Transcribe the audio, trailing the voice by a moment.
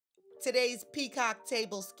Today's Peacock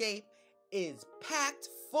Tablescape is packed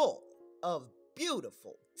full of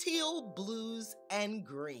beautiful teal, blues, and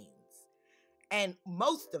greens. And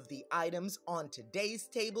most of the items on today's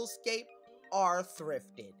Tablescape are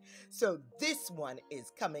thrifted. So this one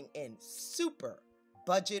is coming in super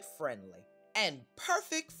budget friendly and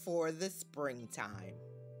perfect for the springtime.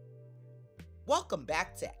 Welcome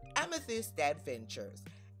back to Amethyst Adventures.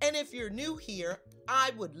 And if you're new here,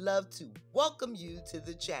 I would love to welcome you to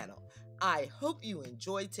the channel. I hope you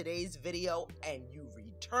enjoyed today's video and you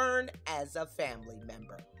return as a family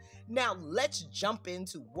member. Now let's jump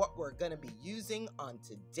into what we're going to be using on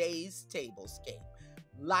today's Tablescape.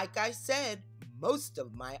 Like I said, most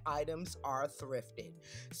of my items are thrifted.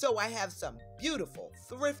 So I have some beautiful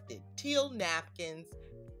thrifted teal napkins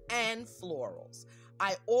and florals.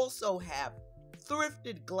 I also have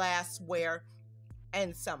thrifted glassware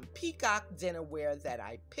and some Peacock dinnerware that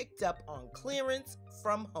I picked up on clearance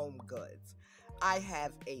from Home Goods. I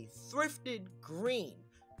have a thrifted green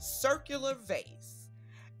circular vase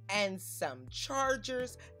and some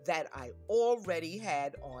chargers that I already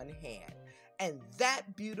had on hand. And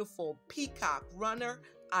that beautiful Peacock runner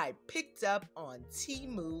I picked up on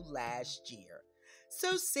Temu last year.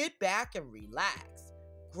 So sit back and relax,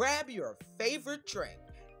 grab your favorite drink,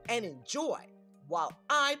 and enjoy while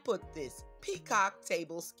I put this Peacock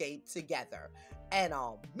Tablescape together, and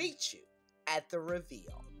I'll meet you at the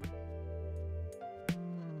reveal.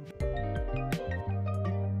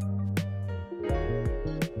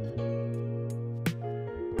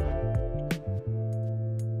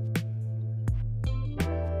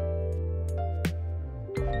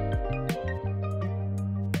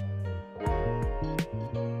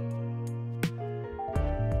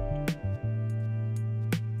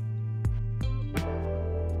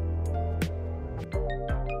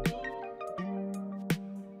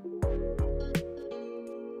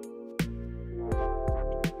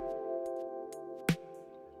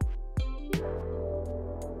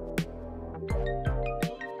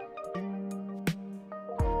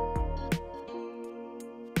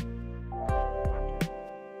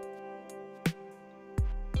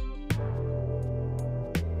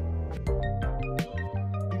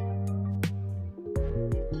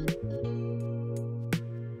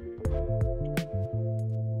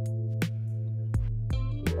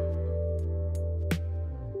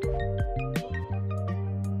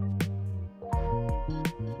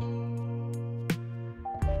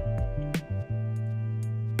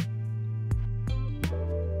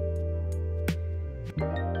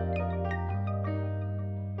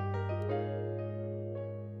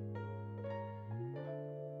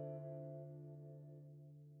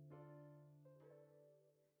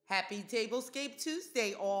 Happy Tablescape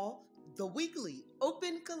Tuesday, all. The weekly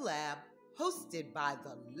open collab hosted by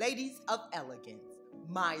the Ladies of Elegance,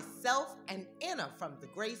 myself and Anna from the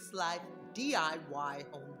Grace Life DIY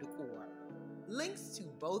Home Decor. Links to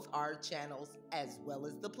both our channels as well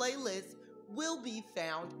as the playlist will be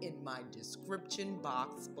found in my description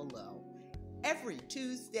box below. Every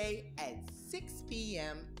Tuesday at 6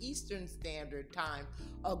 p.m. Eastern Standard Time,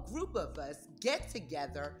 a group of us get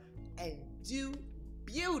together and do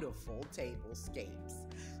beautiful tablescapes.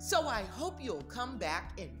 So I hope you'll come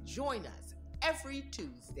back and join us every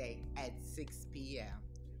Tuesday at 6 p.m.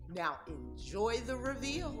 Now enjoy the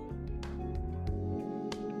reveal.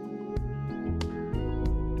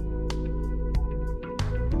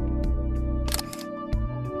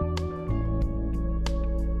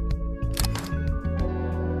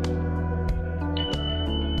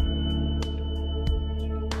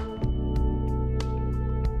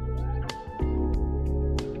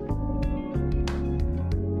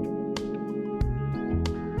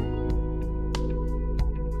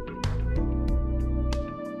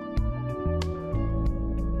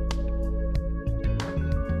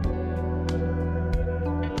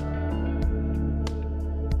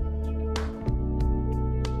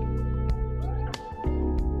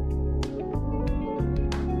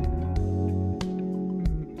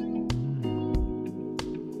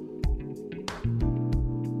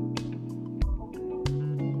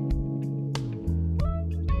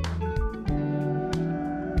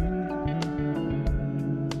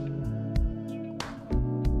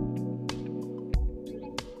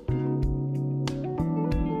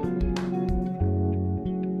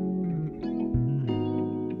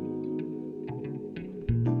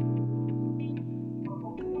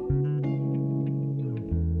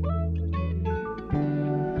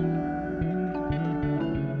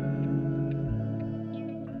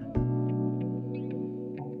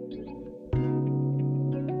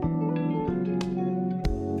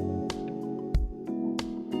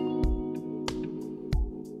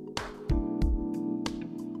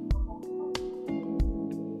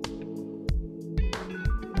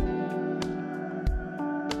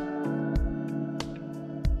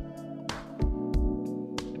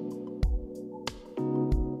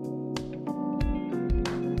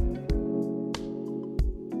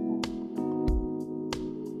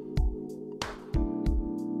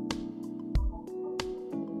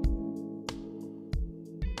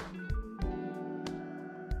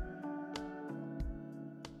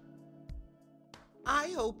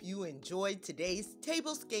 I hope you enjoyed today's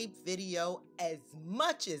Tablescape video as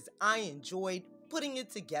much as I enjoyed putting it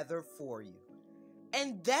together for you,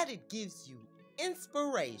 and that it gives you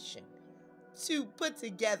inspiration to put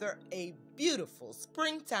together a beautiful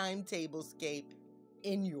springtime tablescape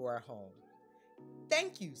in your home.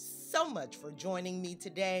 Thank you so much for joining me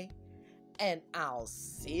today, and I'll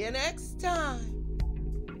see you next time.